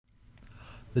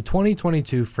The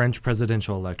 2022 French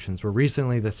presidential elections were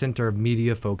recently the center of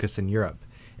media focus in Europe,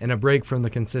 in a break from the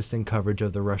consistent coverage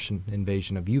of the Russian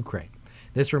invasion of Ukraine.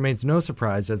 This remains no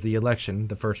surprise as the election,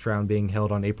 the first round being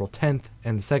held on April 10th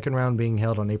and the second round being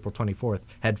held on April 24th,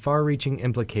 had far-reaching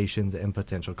implications and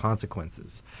potential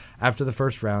consequences. After the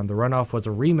first round, the runoff was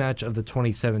a rematch of the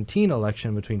 2017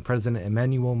 election between President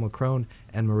Emmanuel Macron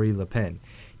and Marine Le Pen,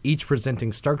 each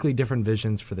presenting starkly different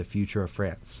visions for the future of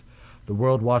France. The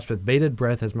world watched with bated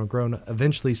breath as Macron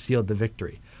eventually sealed the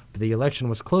victory, but the election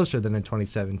was closer than in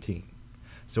 2017.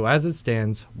 So as it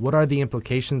stands, what are the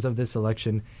implications of this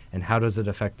election, and how does it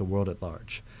affect the world at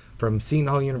large? From Seton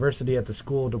Hall University at the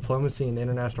School of Diplomacy and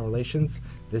International Relations,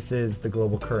 this is The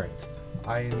Global Current.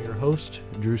 I am your host,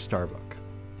 Drew Starbuck.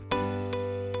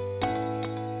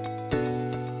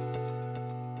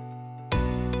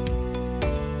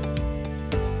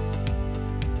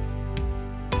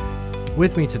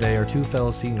 With me today are two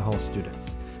fellow Seton Hall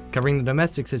students. Covering the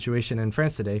domestic situation in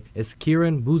France today is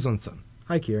Kieran Buzonson.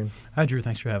 Hi, Kieran. Hi, Drew.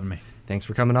 Thanks for having me. Thanks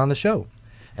for coming on the show.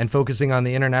 And focusing on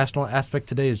the international aspect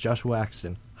today is Joshua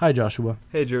Axton. Hi, Joshua.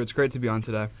 Hey, Drew. It's great to be on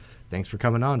today. Thanks for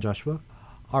coming on, Joshua.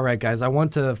 All right, guys. I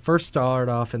want to first start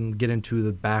off and get into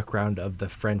the background of the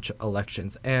French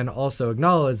elections and also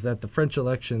acknowledge that the French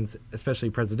elections, especially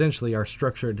presidentially, are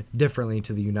structured differently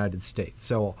to the United States.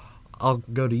 So I'll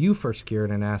go to you first,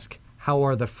 Kieran, and ask, how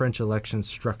are the French elections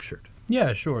structured?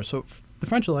 Yeah, sure. So the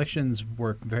French elections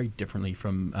work very differently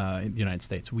from the United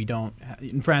States. We don't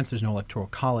in France, there's no electoral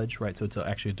college, right? So it's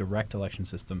actually a direct election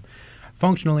system.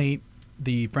 Functionally,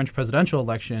 the French presidential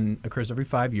election occurs every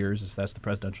 5 years, as that's the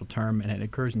presidential term, and it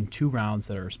occurs in two rounds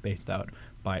that are spaced out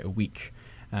by a week.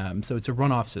 So it's a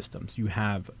runoff system. So you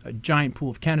have a giant pool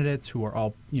of candidates who are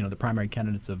all, the primary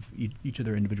candidates of each of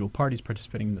their individual parties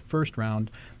participating in the first round,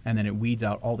 and then it weeds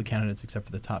out all the candidates except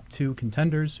for the top two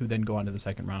contenders, who then go on to the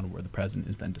second round where the president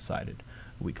is then decided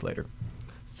a week later.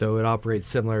 So it operates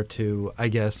similar to, I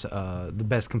guess, the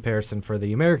best comparison for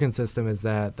the American system is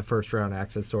that the first round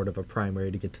acts as sort of a primary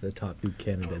to get to the top two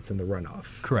candidates in the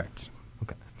runoff. Correct.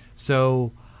 Okay.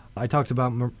 So I talked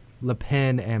about Le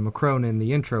Pen and Macron in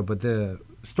the intro, but the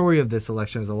story of this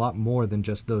election is a lot more than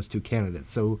just those two candidates.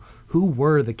 So who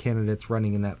were the candidates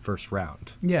running in that first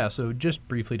round? Yeah, so just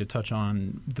briefly to touch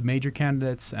on the major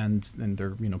candidates and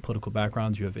their political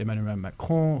backgrounds, you have Emmanuel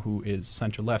Macron, who is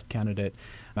center-left candidate,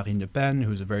 Marine Le Pen,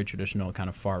 who's a very traditional kind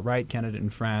of far-right candidate in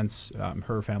France.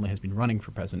 Her family has been running for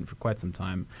president for quite some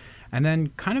time. And then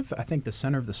kind of, I think the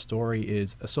center of the story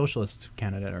is a socialist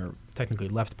candidate, or technically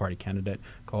left party candidate,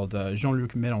 called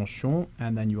Jean-Luc Mélenchon.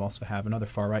 And then you also have another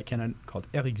far-right candidate called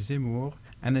Éric Zemmour.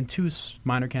 And then two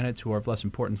minor candidates who are of less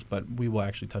importance, but we will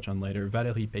actually touch on later.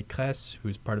 Valérie Pécresse,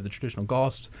 who's part of the traditional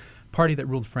Gaullist party that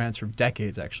ruled France for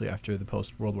decades, actually, after the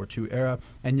post-World War II era.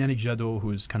 And Yannick Jadot,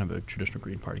 who is kind of a traditional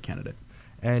Green Party candidate.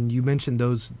 And you mentioned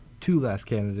those two last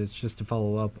candidates, just to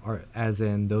follow up, as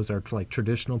in those are like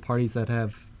traditional parties that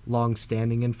have long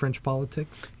standing in French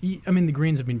politics? I mean, the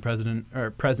Greens have been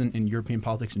present in European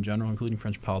politics in general, including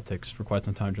French politics, for quite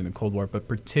some time during the Cold War, but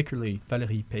particularly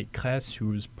Valérie Pécresse, who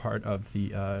was part of the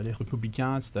Les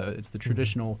Républicains. It's the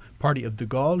traditional party of de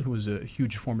Gaulle, who was a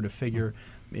huge formative figure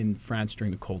in France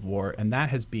during the Cold War, and that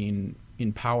has been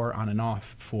in power on and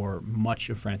off for much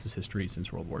of France's history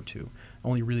since World War II.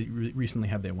 Only really recently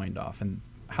have they waned off, and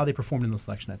how they performed in this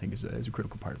election, I think, is a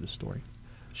critical part of this story.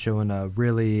 Showing a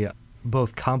really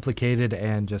both complicated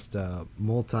and just a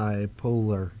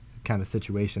multipolar kind of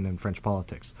situation in French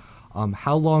politics.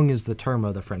 How long is the term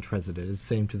of the French president? Is it the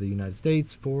same to the United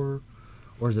States or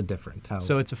is it different?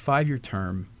 So it's a 5-year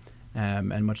term,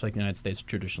 and much like the United States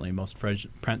traditionally, most French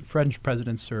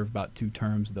presidents serve about 2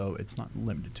 terms, though it's not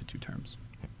limited to 2 terms.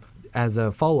 As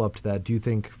a follow-up to that, do you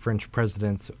think French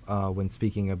presidents, when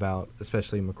speaking about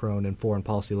especially Macron and foreign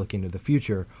policy looking to the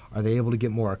future, are they able to get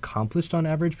more accomplished on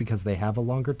average because they have a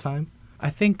longer time? I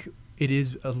think it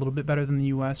is a little bit better than the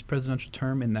U.S. presidential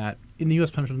term in that in the U.S.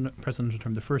 presidential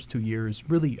term, the first 2 years,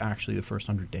 really actually the first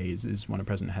 100 days is when a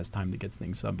president has time to get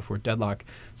things done before deadlock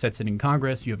sets in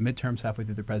Congress. You have midterms halfway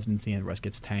through the presidency and the rest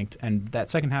gets tanked. And that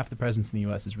second half of the presidency in the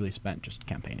U.S. is really spent just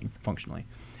campaigning functionally.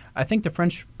 I think the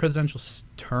French presidential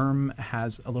term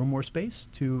has a little more space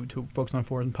to focus on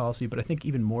foreign policy, but I think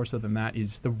even more so than that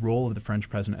is the role of the French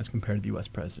president as compared to the U.S.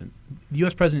 president. The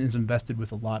U.S. president is invested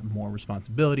with a lot more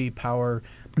responsibility, power,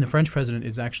 and the French president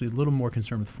is actually a little more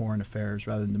concerned with foreign affairs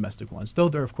rather than domestic ones, though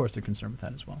they're concerned with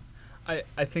that as well.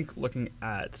 I think looking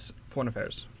at foreign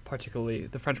affairs, particularly,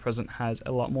 the French president has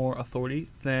a lot more authority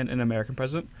than an American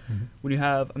president. Mm-hmm. When you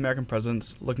have American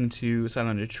presidents looking to sign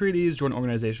on to treaties, join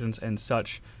organizations, and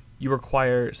such, you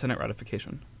require Senate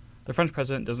ratification. The French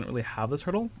president doesn't really have this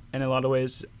hurdle, and in a lot of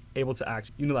ways, able to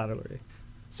act unilaterally.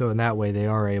 So in that way, they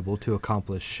are able to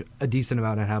accomplish a decent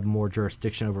amount and have more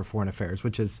jurisdiction over foreign affairs,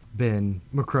 which has been,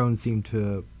 Macron seemed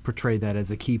to portray that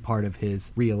as a key part of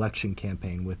his re-election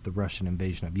campaign with the Russian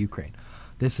invasion of Ukraine.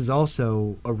 This is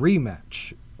also a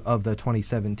rematch of the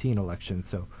 2017 election.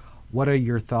 So what are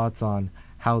your thoughts on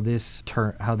how this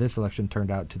election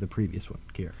turned out to the previous one,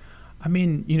 Kier? I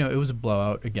mean, it was a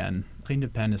blowout again. Marine Le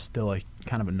Pen is still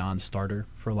kind of a non-starter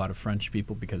for a lot of French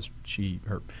people because she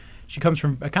comes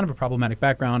from a kind of a problematic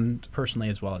background personally,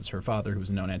 as well as her father, who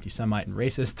was a known anti-Semite and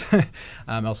racist.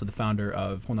 Also the founder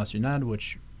of Front National,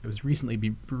 which was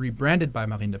recently rebranded by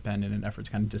Marine Le Pen in an effort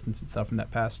to kind of distance itself from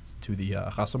that past to the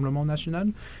Rassemblement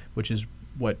National, which is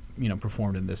what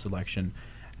performed in this election.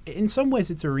 In some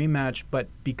ways, it's a rematch, but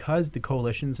because the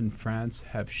coalitions in France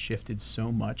have shifted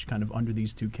so much kind of under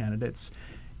these two candidates,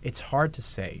 it's hard to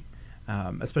say,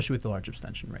 especially with the large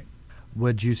abstention rate.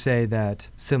 Would you say that,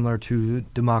 similar to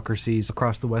democracies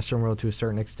across the Western world to a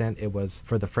certain extent, it was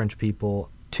for the French people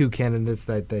two candidates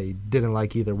that they didn't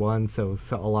like either one, so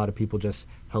a lot of people just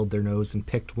held their nose and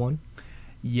picked one?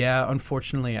 Yeah,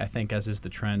 unfortunately, I think as is the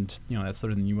trend, that's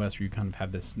sort of in the U.S. where you kind of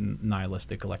have this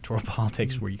nihilistic electoral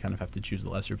politics where you kind of have to choose the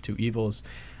lesser of two evils.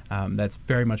 That's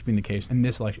very much been the case in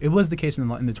this election. It was the case in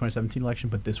the 2017 election,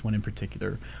 but this one in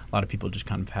particular, a lot of people just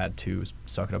kind of had to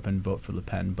suck it up and vote for Le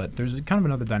Pen. But there's kind of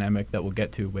another dynamic that we'll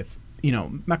get to with,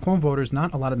 Macron voters,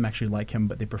 not a lot of them actually like him,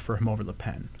 but they prefer him over Le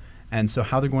Pen. And so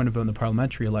how they're going to vote in the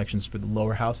parliamentary elections for the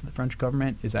lower house of the French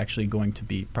government is actually going to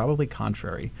be probably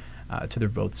contrary to their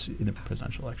votes in the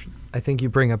presidential election. I think you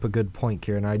bring up a good point,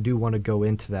 Kieran. I do want to go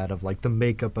into that of the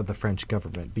makeup of the French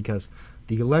government, because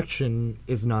the election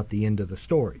is not the end of the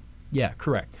story. Yeah,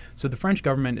 correct. So the French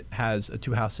government has a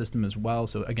two-house system as well.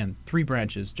 So again, three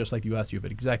branches, just like the U.S., you have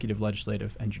an executive,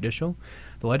 legislative, and judicial.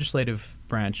 The legislative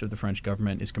branch of the French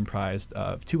government is comprised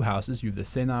of two houses. You have the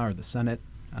Sénat, or the Senate,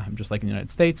 just like in the United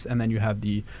States, and then you have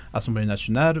the Assemblée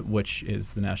nationale, which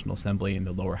is the National Assembly in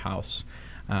the lower house,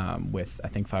 with, I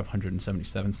think,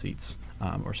 577 seats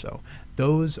or so.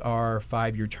 Those are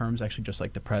 5-year terms, actually, just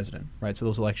like the president, right? So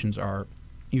those elections are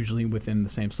usually within the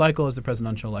same cycle as the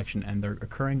presidential election, and they're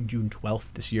occurring June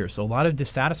 12th this year. So a lot of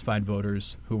dissatisfied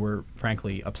voters who were,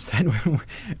 frankly, upset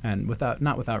and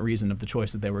not without reason of the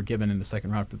choice that they were given in the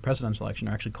second round for the presidential election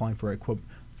are actually calling for a, quote,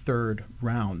 third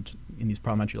round in these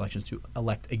parliamentary elections to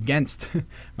elect against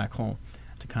Macron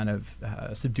to kind of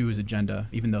subdue his agenda,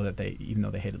 even though they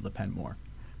hated Le Pen more.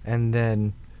 And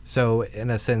then, so in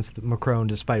a sense, Macron,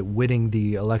 despite winning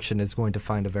the election, is going to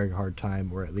find a very hard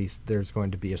time, or at least there's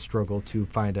going to be a struggle to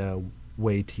find a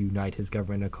way to unite his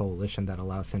government in a coalition that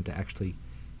allows him to actually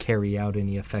carry out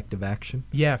any effective action?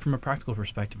 Yeah, from a practical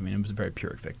perspective, I mean, it was a very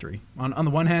Pyrrhic victory. On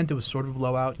the one hand, it was sort of a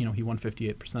blowout. He won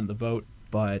 58% of the vote,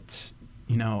 but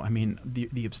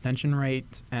the abstention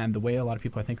rate and the way a lot of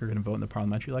people, I think, are going to vote in the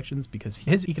parliamentary elections, because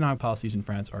his economic policies in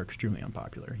France are extremely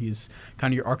unpopular. He's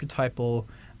kind of your archetypal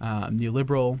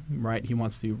neoliberal, right? He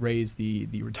wants to raise the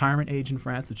retirement age in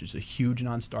France, which is a huge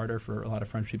non-starter for a lot of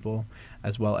French people,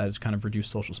 as well as kind of reduce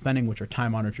social spending, which are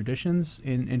time-honored traditions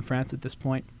in France at this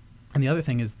point. And the other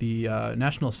thing is the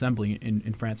National Assembly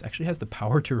in France actually has the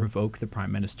power to revoke the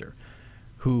prime minister,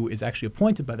 who is actually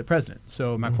appointed by the president.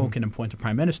 So Macron can appoint a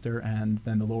prime minister, and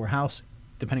then the lower house,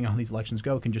 depending on how these elections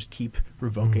go, can just keep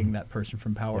revoking that person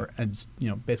from power and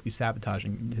basically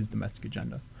sabotaging his domestic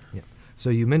agenda. Yeah.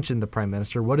 So you mentioned the prime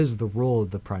minister. What is the role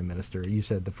of the prime minister? You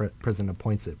said the president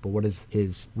appoints it, but what is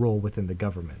his role within the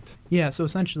government? Yeah, so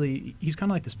essentially, he's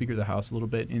kind of like the Speaker of the House a little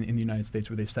bit in the United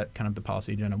States, where they set kind of the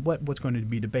policy agenda, what's going to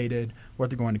be debated, what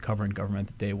they're going to cover in government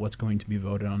that day, what's going to be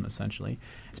voted on, essentially.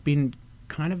 It's been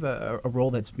kind of a role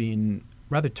that's been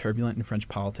rather turbulent in French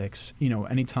politics.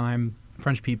 Anytime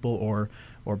French people or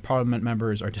parliament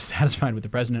members are dissatisfied with the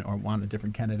president or want a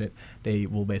different candidate, they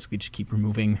will basically just keep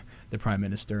removing the prime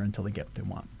minister until they get what they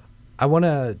want. I want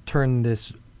to turn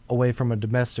this away from a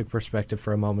domestic perspective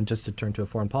for a moment, just to turn to a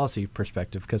foreign policy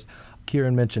perspective, because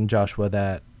Kieran mentioned, Joshua,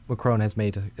 that Macron has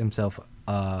made himself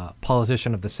a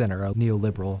politician of the center, a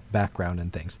neoliberal background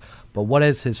and things. But what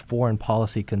has his foreign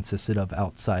policy consisted of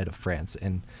outside of France,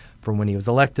 and from when he was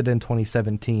elected in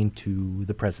 2017 to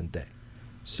the present day?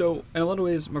 So, in a lot of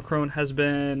ways, Macron has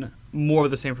been more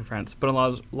of the same for France, but in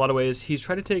a lot of ways, he's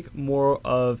tried to take more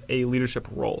of a leadership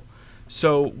role.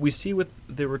 So, we see with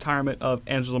the retirement of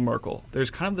Angela Merkel, there's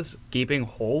kind of this gaping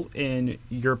hole in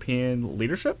European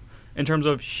leadership, in terms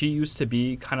of she used to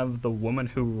be kind of the woman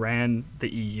who ran the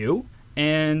EU.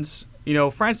 And,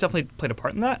 France definitely played a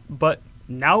part in that, but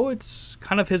now it's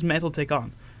kind of his mantle to take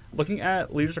on. Looking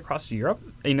at leaders across Europe,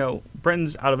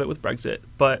 Britain's out of it with Brexit,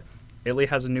 but Italy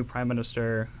has a new prime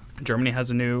minister, Germany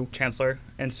has a new chancellor,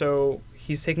 and so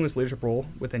he's taking this leadership role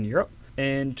within Europe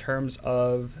in terms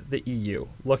of the EU,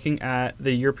 looking at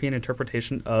the European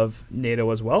interpretation of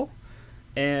NATO as well,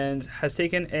 and has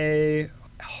taken a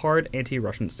hard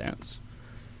anti-Russian stance.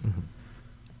 Mm-hmm.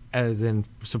 As in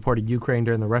supporting Ukraine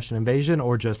during the Russian invasion,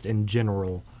 or just in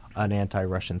general an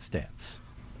anti-Russian stance?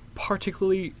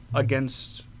 Particularly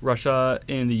against Russia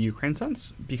in the Ukraine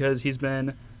sense, because he's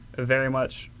been very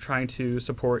much trying to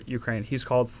support Ukraine. He's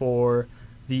called for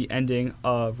the ending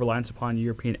of reliance upon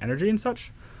European energy and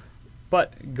such.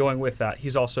 But going with that,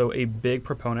 he's also a big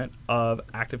proponent of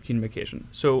active communication.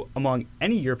 So among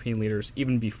any European leaders,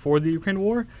 even before the Ukraine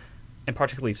war, and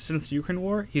particularly since the Ukraine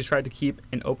war, he's tried to keep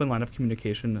an open line of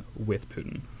communication with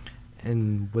Putin.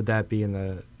 And would that be in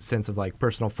the sense of like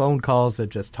personal phone calls, or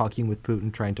just talking with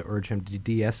Putin, trying to urge him to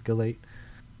de-escalate?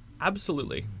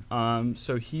 Absolutely.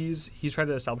 So he's tried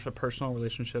to establish a personal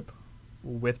relationship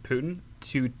with Putin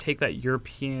to take that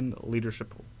European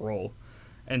leadership role.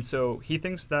 And so he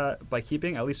thinks that by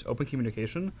keeping at least open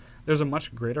communication, there's a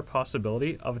much greater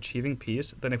possibility of achieving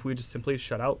peace than if we just simply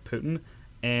shut out Putin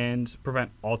and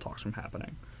prevent all talks from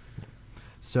happening.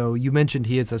 So you mentioned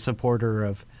he is a supporter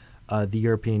of the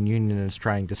European Union and is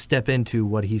trying to step into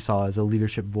what he saw as a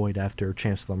leadership void after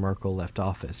Chancellor Merkel left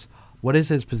office. What is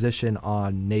his position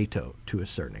on NATO to a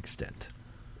certain extent?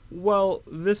 Well,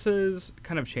 this has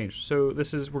kind of changed. So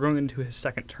we're going into his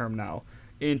second term now.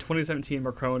 In 2017,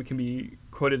 Macron can be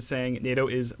quoted saying NATO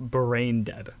is brain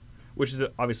dead, which is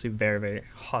obviously very, very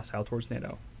hostile towards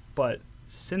NATO. But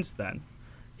since then,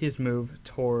 he's moved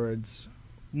towards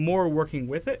more working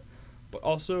with it, but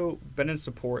also been in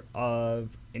support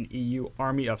of an EU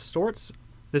army of sorts.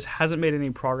 This hasn't made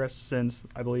any progress since,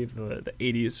 I believe, the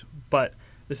 80s, but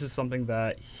this is something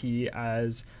that he,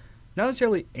 as not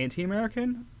necessarily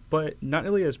anti-American, but not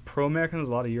nearly as pro-American as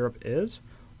a lot of Europe is,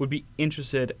 would be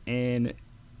interested in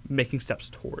making steps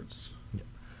towards. Yeah.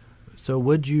 So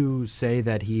would you say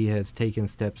that he has taken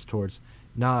steps towards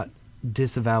not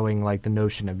disavowing like the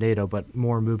notion of NATO, but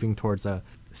more moving towards a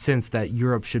sense that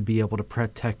Europe should be able to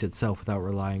protect itself without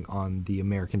relying on the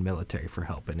American military for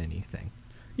help in anything?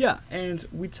 Yeah, and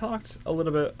we talked a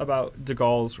little bit about de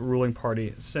Gaulle's ruling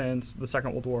party since the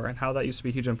Second World War and how that used to be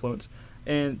a huge influence.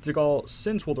 And de Gaulle,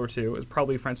 since World War II, is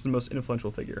probably France's most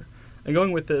influential figure. And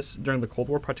going with this, during the Cold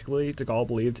War particularly, de Gaulle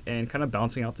believed in kind of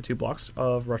balancing out the two blocks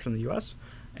of Russia and the U.S.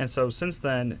 And so since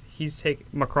then,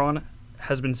 Macron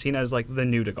has been seen as like the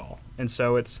new de Gaulle. And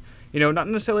so it's, not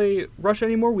necessarily Russia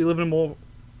anymore. We live in a more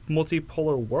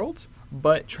multipolar world,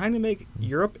 but trying to make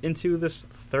Europe into this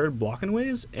third bloc in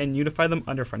ways and unify them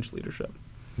under French leadership.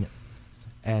 Yeah.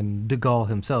 And de Gaulle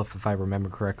himself, if I remember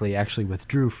correctly, actually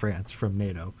withdrew France from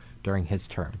NATO during his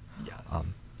term. Yes.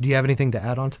 Do you have anything to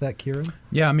add on to that, Kieran?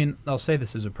 Yeah, I mean, I'll say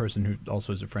this as a person who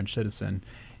also is a French citizen.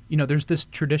 There's this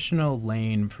traditional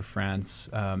lane for France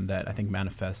that I think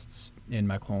manifests in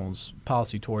Macron's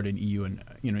policy toward an EU and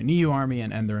an EU army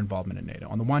and their involvement in NATO.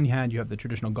 On the one hand, you have the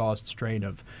traditional Gaullist strain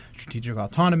of strategic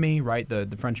autonomy, right? The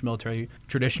French military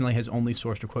traditionally has only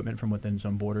sourced equipment from within its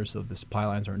own borders, so the supply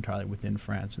lines are entirely within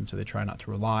France, and so they try not to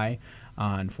rely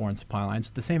on foreign supply lines.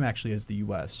 The same actually as the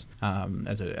U.S.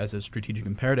 As a strategic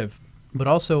imperative, but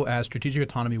also as strategic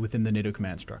autonomy within the NATO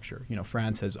command structure.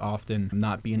 France has often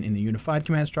not been in the unified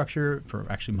command structure for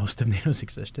actually most of NATO's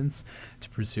existence to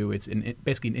pursue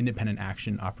basically an independent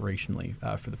action operationally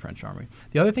for the French army.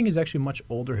 The other thing is actually a much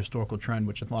older historical trend,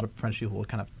 which a lot of French people will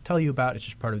kind of tell you about. It's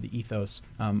just part of the ethos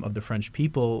of the French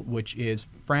people, which is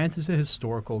France is a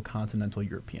historical continental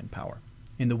European power.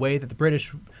 In the way that the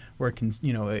British were,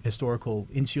 a historical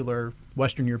insular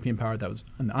Western European power that was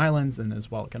on the islands and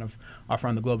as well kind of off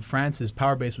around the globe, France's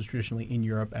power base was traditionally in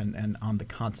Europe and on the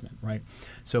continent, right?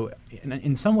 So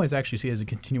in some ways, I actually see it as a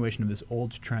continuation of this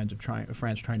old trend of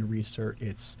France trying to reassert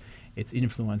its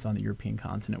influence on the European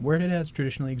continent, where it has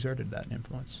traditionally exerted that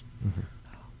influence. Mm-hmm.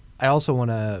 I also want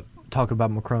to talk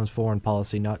about Macron's foreign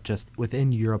policy, not just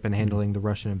within Europe and handling the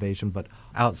Russian invasion, but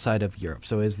outside of Europe.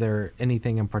 So is there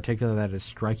anything in particular that is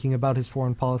striking about his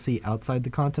foreign policy outside the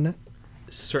continent?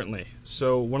 Certainly.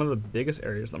 So one of the biggest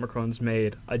areas that Macron's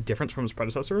made a difference from his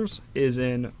predecessors is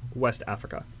in West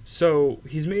Africa. So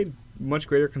he's made much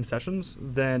greater concessions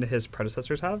than his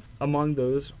predecessors have. Among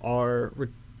those are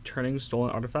returning stolen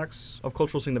artifacts of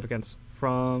cultural significance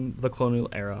from the colonial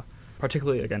era,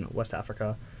 particularly, again, West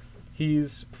Africa.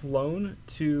 He's flown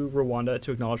to Rwanda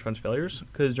to acknowledge French failures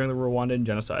because during the Rwandan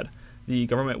genocide, the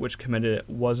government which committed it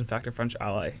was in fact a French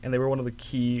ally, and they were one of the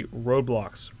key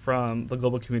roadblocks from the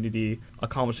global community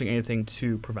accomplishing anything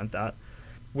to prevent that.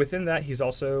 Within that, he's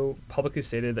also publicly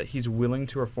stated that he's willing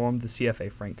to reform the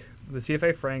CFA franc. The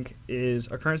CFA franc is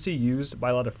a currency used by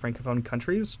a lot of francophone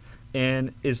countries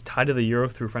and is tied to the euro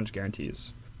through French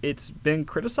guarantees. It's been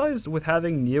criticized with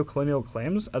having neo-colonial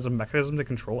claims as a mechanism to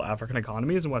control African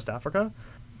economies in West Africa.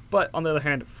 But on the other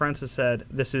hand, France has said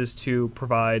this is to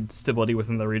provide stability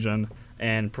within the region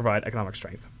and provide economic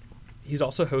strength. He's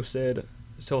also hosted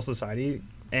civil society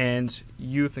and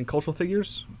youth and cultural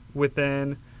figures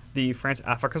within the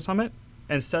France-Africa Summit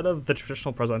instead of the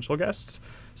traditional presidential guests.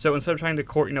 So instead of trying to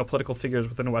court, political figures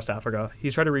within West Africa,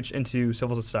 he's tried to reach into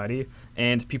civil society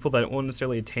and people that won't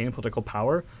necessarily attain political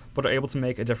power, but are able to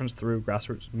make a difference through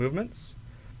grassroots movements.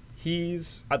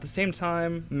 He's, at the same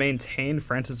time, maintained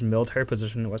France's military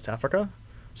position in West Africa.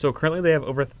 So currently they have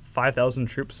over 5,000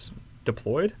 troops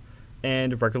deployed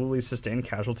and regularly sustain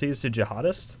casualties to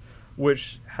jihadists,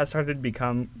 which has started to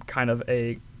become kind of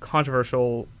a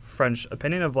controversial French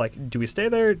opinion of do we stay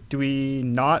there? Do we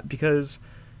not? Because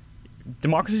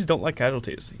democracies don't like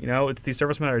casualties. It's these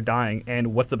servicemen that are dying,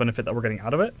 and what's the benefit that we're getting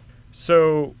out of it?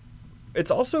 So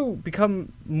it's also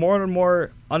become more and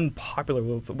more unpopular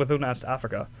within West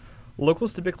Africa.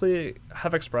 Locals typically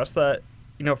have expressed that,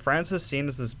 France is seen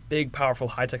as this big, powerful,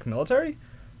 high-tech military,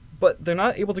 but they're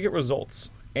not able to get results.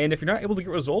 And if you're not able to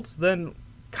get results, then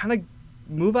kind of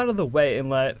move out of the way and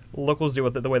let locals deal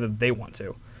with it the way that they want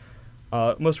to.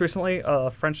 Most recently, a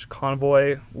French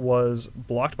convoy was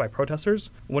blocked by protesters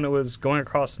when it was going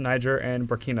across Niger and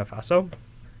Burkina Faso.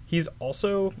 He's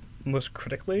also most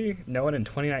critically known in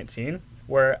 2019,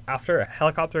 where after a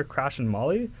helicopter crash in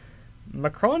Mali,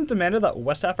 Macron demanded that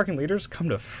West African leaders come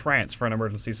to France for an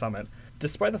emergency summit,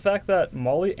 despite the fact that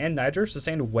Mali and Niger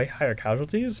sustained way higher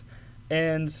casualties.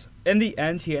 And in the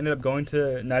end, he ended up going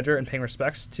to Niger and paying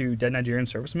respects to dead Nigerian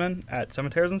servicemen at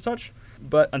cemeteries and such.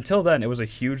 But until then, it was a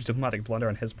huge diplomatic blunder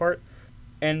on his part.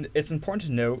 And it's important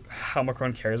to note how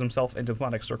Macron carries himself in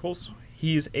diplomatic circles.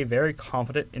 He's a very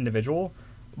confident individual,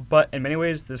 but in many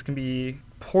ways, this can be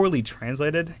poorly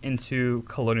translated into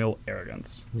colonial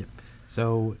arrogance. Yeah.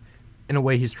 So, in a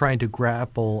way, he's trying to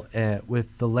grapple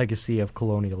with the legacy of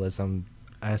colonialism,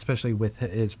 especially with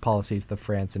his policies to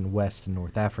France and West and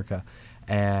North Africa,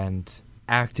 and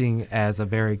acting as a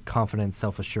very confident,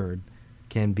 self-assured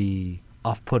can be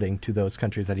off-putting to those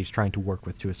countries that he's trying to work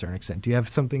with to a certain extent. Do you have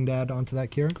something to add on to that,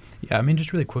 Kieran? Yeah,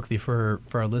 just really quickly for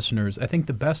our listeners, I think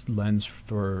the best lens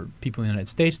for people in the United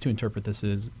States to interpret this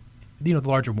is the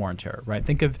larger war on terror, right?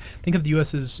 Think of the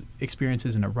U.S.'s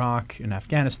experiences in Iraq and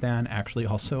Afghanistan, actually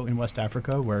also in West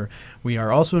Africa, where we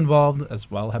are also involved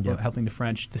as well, helping the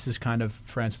French. This is kind of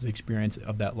France's experience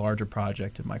of that larger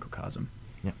project in microcosm.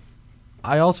 Yeah.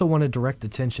 I also want to direct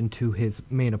attention to his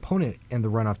main opponent in the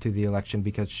runoff to the election,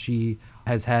 because she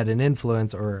has had an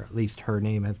influence, or at least her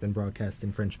name has been broadcast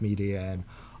in French media and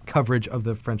coverage of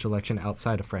the French election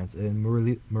outside of France, in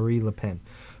Marie Le Pen.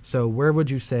 So where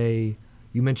would you say...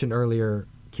 You mentioned earlier,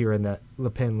 Kieran, that Le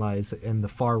Pen lies in the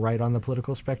far right on the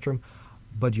political spectrum,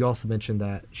 but you also mentioned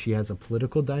that she has a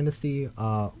political dynasty.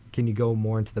 Can you go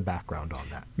more into the background on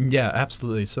that? Yeah,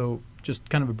 absolutely. So just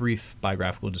kind of a brief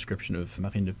biographical description of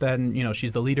Marine Le Pen.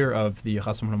 She's the leader of the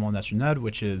Rassemblement National,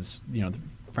 which is,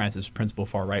 France's principal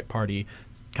far-right party.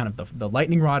 It's kind of the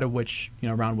lightning rod of which,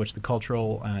 around which the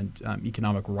cultural and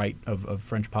economic right of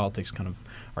French politics kind of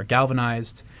are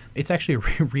galvanized. It's actually a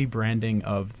rebranding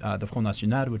of the Front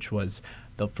National, which was,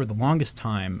 for the longest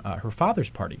time, her father's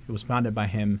party. It was founded by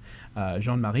him,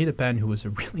 Jean-Marie Le Pen, who was a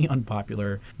really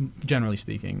unpopular, generally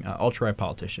speaking, ultra-right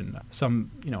politician. Some,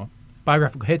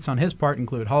 biographical hits on his part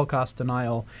include Holocaust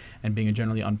denial and being a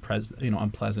generally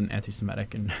unpleasant,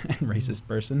 anti-Semitic and racist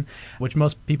person, which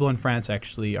most people in France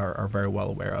actually are very well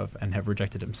aware of and have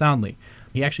rejected him soundly.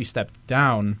 He actually stepped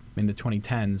down in the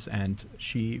 2010s, and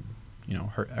she,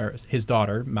 his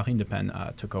daughter, Marine Le Pen,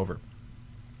 took over.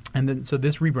 And then, so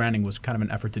this rebranding was kind of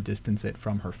an effort to distance it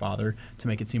from her father, to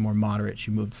make it seem more moderate. She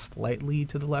moved slightly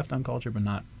to the left on culture, but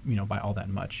not, by all that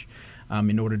much,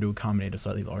 in order to accommodate a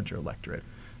slightly larger electorate.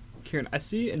 Kieran, I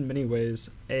see in many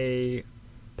ways a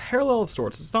parallel of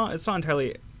sorts. It's not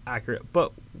entirely accurate,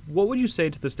 but what would you say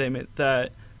to the statement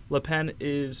that Le Pen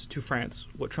is to France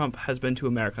what Trump has been to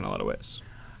America in a lot of ways?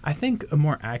 I think a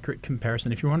more accurate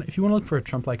comparison, if you want to look for a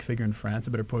Trump-like figure in France,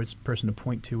 a better person to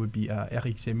point to would be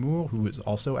Éric Zemmour, who is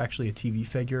also actually a TV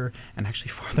figure and actually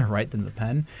farther right than Le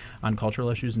Pen on cultural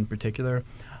issues in particular.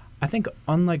 I think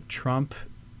unlike Trump,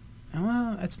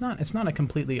 it's not a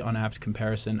completely unapt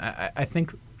comparison. I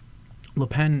think Le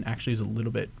Pen actually is a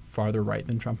little bit farther right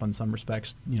than Trump on some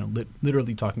respects,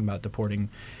 literally talking about deporting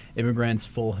immigrants,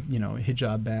 full,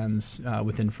 hijab bans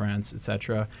within France,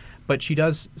 etc. But she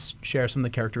does share some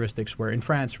of the characteristics where in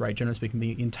France, right, generally speaking,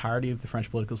 the entirety of the French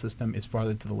political system is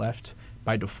farther to the left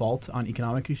by default on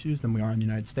economic issues than we are in the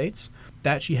United States.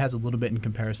 That she has a little bit in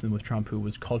comparison with Trump, who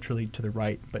was culturally to the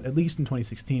right, but at least in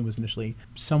 2016 was initially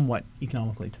somewhat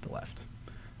economically to the left.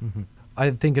 Mm-hmm.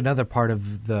 I think another part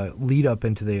of the lead up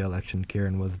into the election,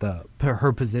 Kieran, was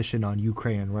her position on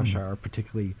Ukraine and Russia, or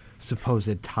particularly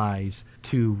supposed ties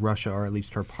to Russia, or at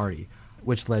least her party,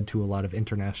 which led to a lot of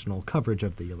international coverage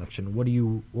of the election. What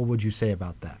would you say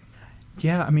about that?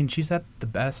 Yeah, I mean, she's at the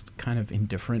best kind of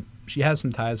indifferent. She has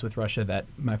some ties with Russia that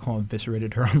Macron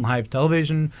eviscerated her on live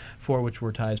television for, which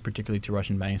were ties particularly to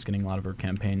Russian banks getting a lot of her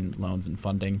campaign loans and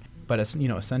funding. But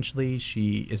essentially,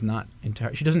 she is not.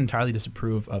 She doesn't entirely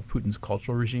disapprove of Putin's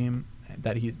cultural regime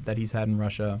that he's had in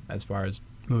Russia, as far as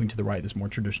moving to the right, this more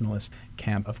traditionalist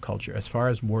camp of culture. As far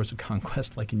as wars of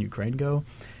conquest, like in Ukraine, go,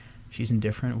 she's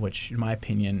indifferent. Which, in my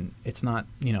opinion, it's not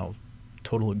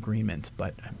total agreement,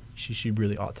 but she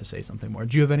really ought to say something more.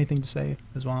 Do you have anything to say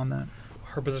as well on that?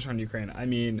 Her position on Ukraine. I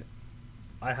mean,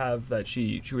 I have that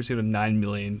she received a €9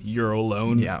 million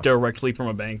loan directly from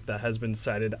a bank that has been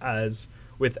cited as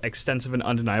with extensive and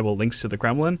undeniable links to the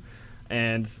Kremlin.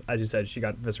 And as you said, she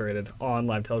got eviscerated on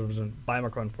live television by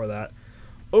Macron for that.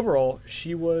 Overall,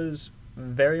 she was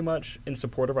very much in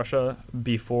support of Russia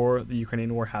before the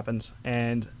Ukrainian war happened.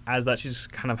 And as that, she's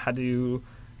kind of had to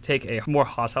take a more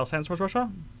hostile stance towards Russia.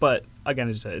 But again,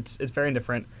 as you said, it's very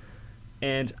indifferent.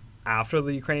 And after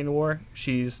the Ukrainian war,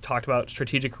 she's talked about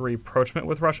strategic rapprochement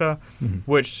with Russia,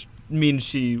 which means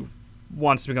she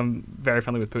wants to become very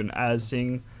friendly with Putin as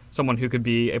seeing someone who could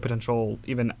be a potential,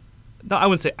 I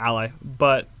wouldn't say ally,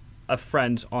 but a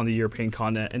friend on the European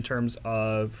continent in terms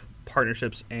of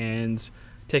partnerships and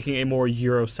taking a more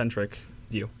Eurocentric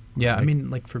view. Yeah, I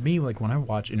mean, for me, when I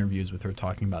watch interviews with her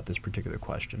talking about this particular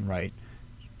question, right,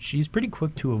 she's pretty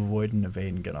quick to avoid and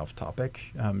evade and get off topic.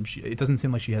 It doesn't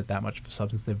seem like she has that much of a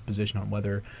substantive position on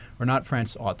whether or not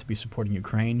France ought to be supporting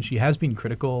Ukraine. She has been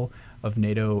critical of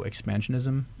NATO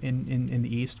expansionism in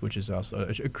the East, which is also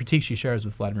a critique she shares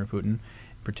with Vladimir Putin in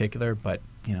particular. But,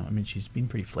 she's been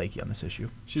pretty flaky on this issue.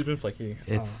 She's been flaky.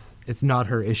 It's not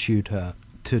her issue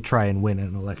to try and win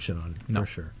an election on, for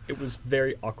sure. It was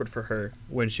very awkward for her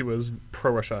when she was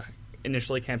pro-Russia,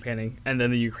 initially campaigning, and then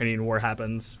the Ukrainian war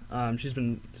happens. She's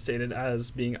been stated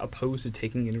as being opposed to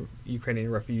taking in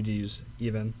Ukrainian refugees,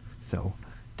 even. So,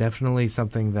 definitely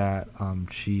something that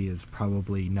she is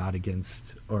probably not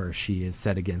against, or she is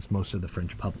set against most of the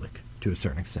French public to a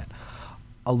certain extent.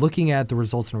 Looking at the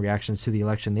results and reactions to the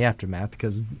election, the aftermath,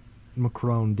 because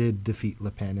Macron did defeat Le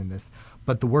Pen in this,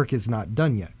 but the work is not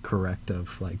done yet, correct?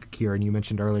 Kieran, you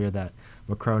mentioned earlier that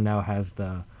Macron now has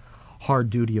the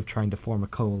hard duty of trying to form a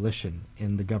coalition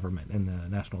in the government, in the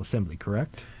National Assembly,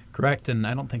 correct? Correct, and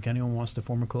I don't think anyone wants to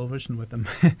form a coalition with him,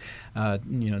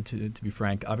 to be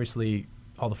frank. Obviously,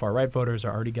 all the far-right voters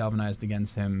are already galvanized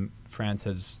against him. France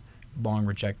has long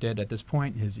rejected, at this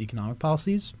point, his economic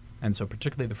policies, and so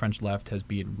particularly the French left has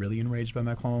been really enraged by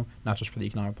Macron, not just for the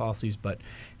economic policies, but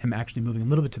him actually moving a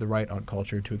little bit to the right on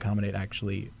culture to accommodate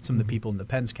actually some of the people in Le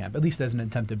Pen's camp, at least as an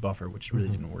attempted buffer, which really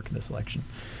didn't work in this election.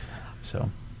 So...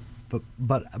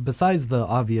 But besides the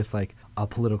obvious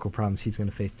political problems he's going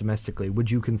to face domestically,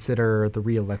 would you consider the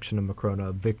re-election of Macron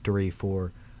a victory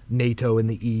for NATO and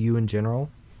the EU in general?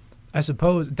 I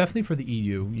suppose definitely for the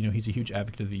EU. He's a huge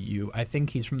advocate of the EU. I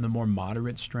think he's from the more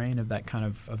moderate strain of that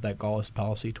that Gaullist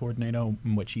policy toward NATO,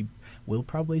 in which he will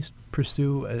probably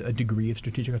pursue a degree of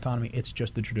strategic autonomy. It's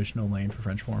just the traditional lane for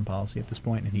French foreign policy at this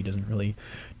point, and he doesn't really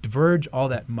diverge all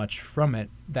that much from it.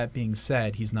 That being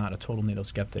said, he's not a total NATO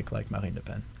skeptic like Marine Le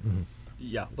Pen. Mm-hmm.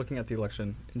 Yeah, looking at the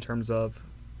election in terms of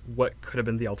what could have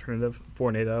been the alternative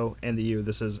for NATO and the EU,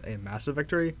 this is a massive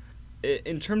victory.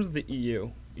 In terms of the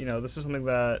EU, this is something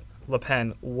that Le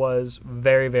Pen was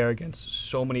very, very against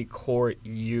so many core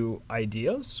EU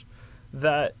ideas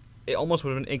that it almost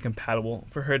would have been incompatible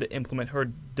for her to implement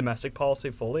her domestic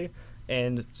policy fully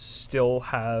and still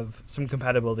have some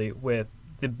compatibility with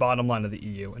the bottom line of the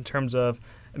EU in terms of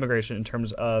immigration, in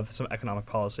terms of some economic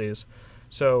policies.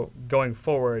 So going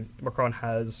forward, Macron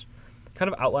has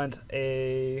kind of outlined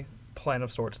a plan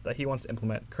of sorts that he wants to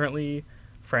implement. Currently,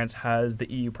 France has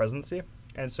the EU presidency,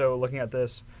 and so looking at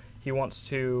this, he wants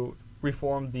to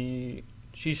reform the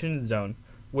Schengen zone,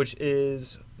 which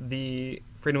is the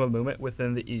freedom of movement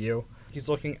within the EU. He's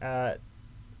looking at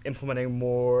implementing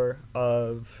more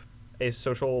of a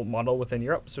social model within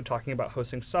Europe, so talking about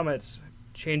hosting summits,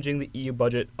 changing the EU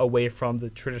budget away from the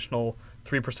traditional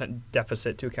 3%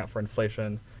 deficit to account for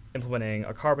inflation, implementing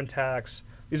a carbon tax.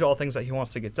 These are all things that he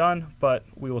wants to get done, but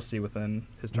we will see within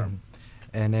his term.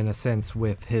 And in a sense,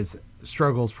 with his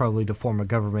struggles probably to form a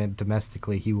government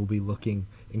domestically, he will be looking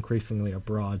increasingly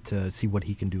abroad to see what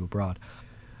he can do abroad.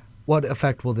 What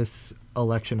effect will this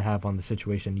election have on the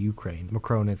situation in Ukraine?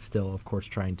 Macron is still, of course,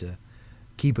 trying to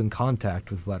keep in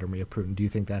contact with Vladimir Putin. Do you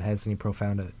think that has any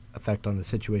profound effect on the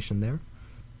situation there?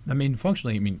 I mean,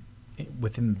 functionally,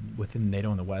 within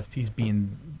NATO and the West, he's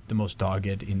been the most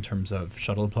dogged in terms of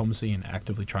shuttle diplomacy and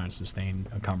actively trying to sustain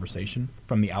a conversation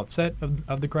from the outset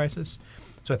of the crisis.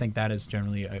 So I think that is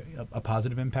generally a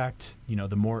positive impact.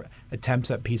 The more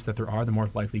attempts at peace that there are, the more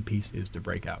likely peace is to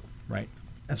break out, right?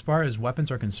 As far as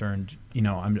weapons are concerned,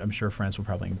 I'm sure France will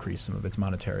probably increase some of its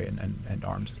monetary and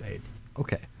arms aid.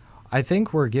 Okay. I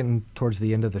think we're getting towards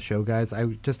the end of the show, guys. I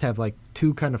just have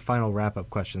two kind of final wrap-up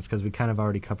questions because we kind of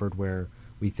already covered where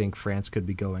we think France could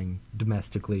be going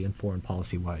domestically and foreign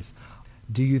policy-wise.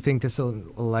 Do you think this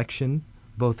election,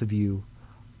 both of you,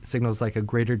 signals a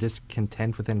greater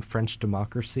discontent within French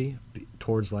democracy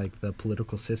towards the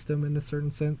political system in a certain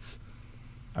sense?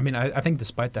 I mean, I think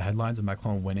despite the headlines of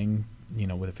Macron winning,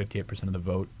 with a 58% of the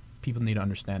vote, people need to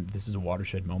understand that this is a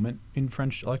watershed moment in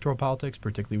French electoral politics,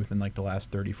 particularly within the last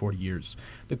 30, 40 years.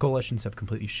 The coalitions have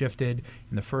completely shifted.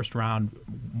 In the first round,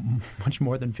 much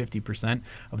more than 50%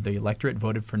 of the electorate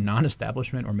voted for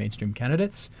non-establishment or mainstream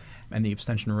candidates, and the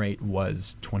abstention rate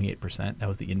was 28%. That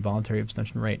was the involuntary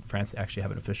abstention rate. France actually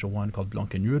have an official one called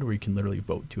blanc et nul, where you can literally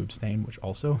vote to abstain, which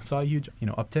also saw a huge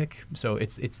uptick. So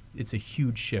it's a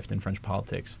huge shift in French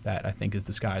politics that I think is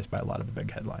disguised by a lot of the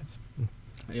big headlines.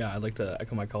 Yeah, I'd like to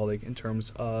echo my colleague in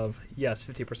terms of, yes,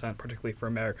 50%, particularly for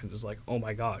Americans, is oh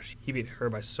my gosh, he beat her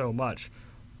by so much.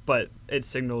 But it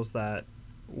signals that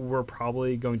we're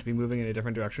probably going to be moving in a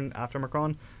different direction after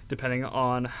Macron, depending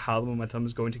on how the momentum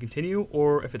is going to continue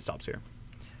or if it stops here.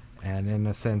 And in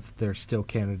a sense, there's still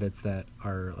candidates that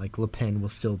are Le Pen will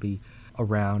still be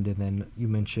around. And then you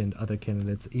mentioned other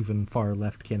candidates, even far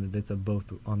left candidates of both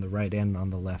on the right and on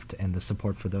the left, and the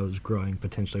support for those growing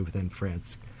potentially within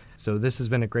France. So this has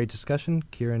been a great discussion.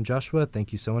 Kira and Joshua,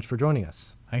 thank you so much for joining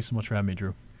us. Thanks so much for having me,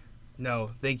 Drew.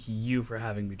 No, thank you for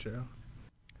having me, Drew.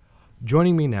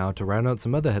 Joining me now to round out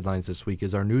some other headlines this week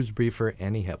is our news briefer,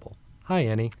 Annie Hebbel. Hi,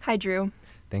 Annie. Hi, Drew.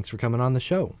 Thanks for coming on the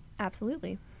show.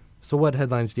 Absolutely. So what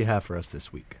headlines do you have for us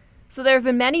this week? So there have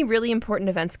been many really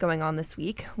important events going on this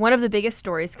week. One of the biggest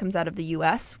stories comes out of the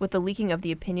U.S. with the leaking of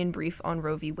the opinion brief on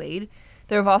Roe v. Wade.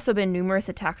 There have also been numerous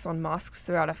attacks on mosques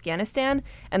throughout Afghanistan,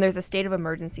 and there's a state of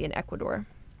emergency in Ecuador.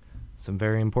 Some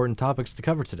very important topics to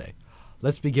cover today.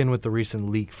 Let's begin with the recent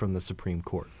leak from the Supreme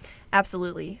Court.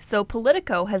 Absolutely. So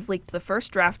Politico has leaked the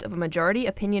first draft of a majority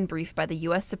opinion brief by the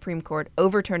U.S. Supreme Court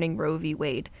overturning Roe v.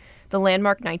 Wade, the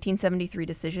landmark 1973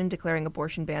 decision declaring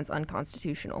abortion bans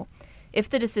unconstitutional. If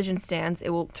the decision stands, it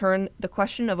will turn the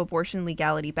question of abortion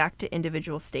legality back to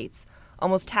individual states,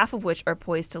 almost half of which are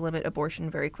poised to limit abortion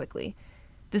very quickly.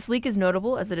 This leak is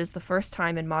notable as it is the first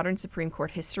time in modern Supreme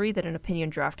Court history that an opinion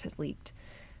draft has leaked.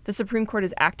 The Supreme Court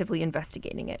is actively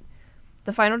investigating it.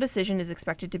 The final decision is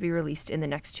expected to be released in the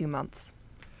next 2 months.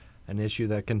 An issue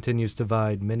that continues to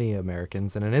divide many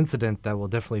Americans and an incident that will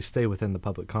definitely stay within the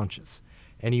public conscience.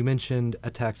 And you mentioned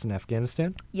attacks in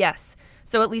Afghanistan? Yes.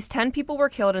 So at least 10 people were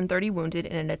killed and 30 wounded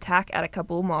in an attack at a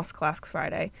Kabul mosque last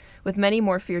Friday, with many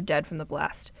more feared dead from the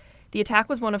blast. The attack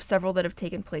was one of several that have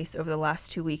taken place over the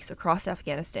last 2 weeks across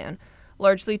Afghanistan,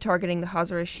 largely targeting the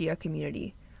Hazara Shia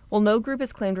community. While no group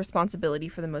has claimed responsibility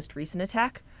for the most recent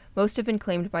attack, most have been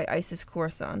claimed by ISIS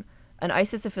Khorasan, an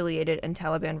ISIS-affiliated and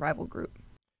Taliban rival group.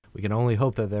 We can only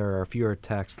hope that there are fewer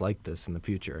attacks like this in the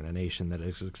future in a nation that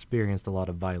has experienced a lot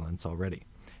of violence already.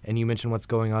 And you mentioned what's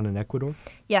going on in Ecuador?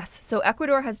 Yes, so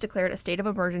Ecuador has declared a state of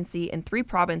emergency in 3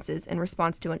 provinces in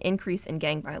response to an increase in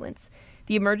gang violence.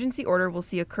 The emergency order will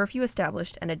see a curfew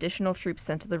established and additional troops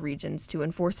sent to the regions to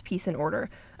enforce peace and order,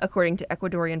 according to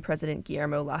Ecuadorian President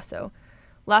Guillermo Lasso.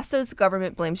 Lasso's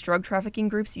government blames drug trafficking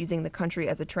groups using the country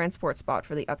as a transport spot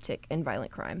for the uptick in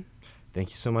violent crime. Thank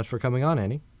you so much for coming on,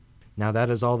 Annie. Now that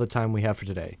is all the time we have for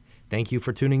today. Thank you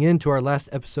for tuning in to our last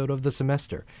episode of the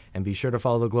semester, and be sure to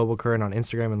follow The Global Current on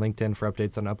Instagram and LinkedIn for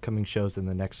updates on upcoming shows in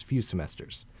the next few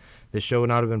semesters. This show would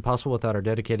not have been possible without our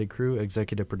dedicated crew,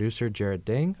 executive producer Jarrett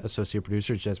Dang, associate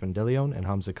producers Jasmine DeLeon and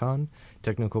Hamza Khan,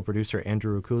 technical producer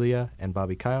Andrew Rukulia and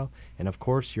Bobby Kyle, and of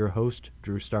course your host,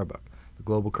 Drew Starbuck. The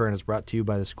Global Current is brought to you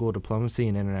by the School of Diplomacy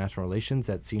and International Relations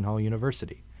at Seton Hall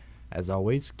University. As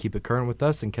always, keep it current with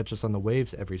us and catch us on the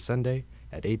waves every Sunday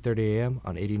at 8:30 a.m.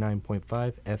 on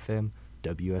 89.5 FM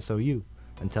WSOU.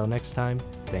 Until next time,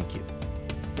 thank you.